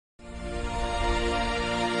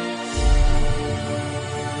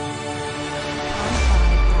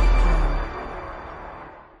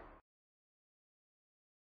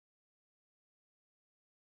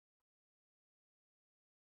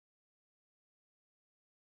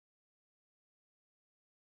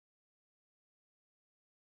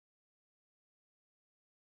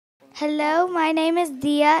Hello, my name is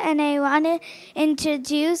Diya, and I want to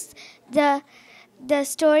introduce the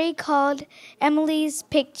story called Emily's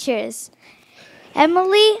Pictures.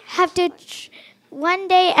 Emily have to one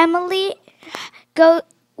day Emily go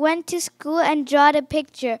went to school and drawed a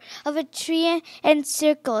picture of a tree in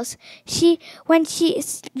circles. When she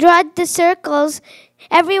drew the circles,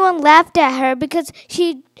 everyone laughed at her because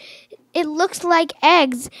it looks like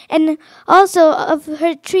eggs, and also of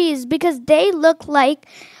her trees because they look like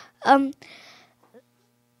um,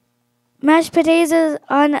 mashed potatoes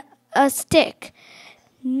on a stick.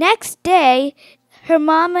 Next day, her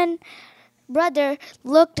mom and brother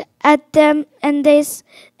looked at them and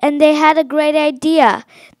they had a great idea.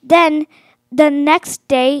 Then the next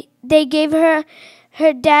day,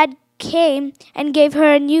 her dad came and gave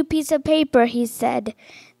her a new piece of paper, he said.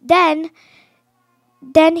 Then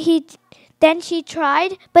then he then she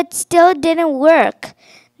tried but still didn't work.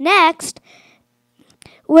 Next,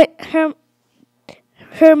 with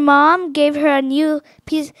her mom gave her a new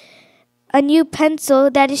pencil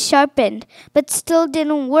that is sharpened, but still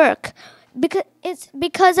didn't work.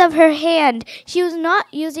 Because of her hand. She was not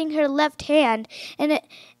using her left hand,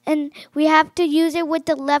 and we have to use it with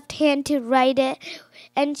the left hand to write it.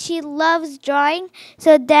 And she loves drawing,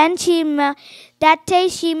 so then that day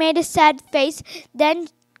she made a sad face. Then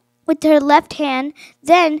with her left hand,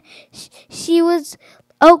 then she was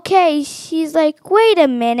okay. She's like, wait a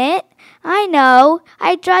minute. I know.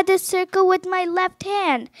 I draw the circle with my left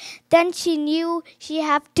hand. Then she knew she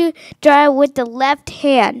had to draw it with the left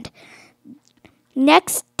hand.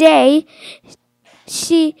 Next day,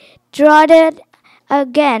 she drawed it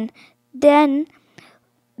again. Then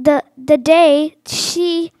the day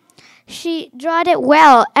she drawed it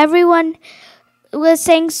well. Everyone was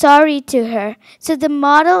saying sorry to her. So the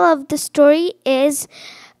moral of the story is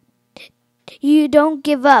you don't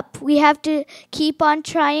give up. We have to keep on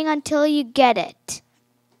trying until you get it.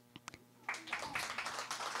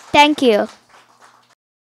 Thank you.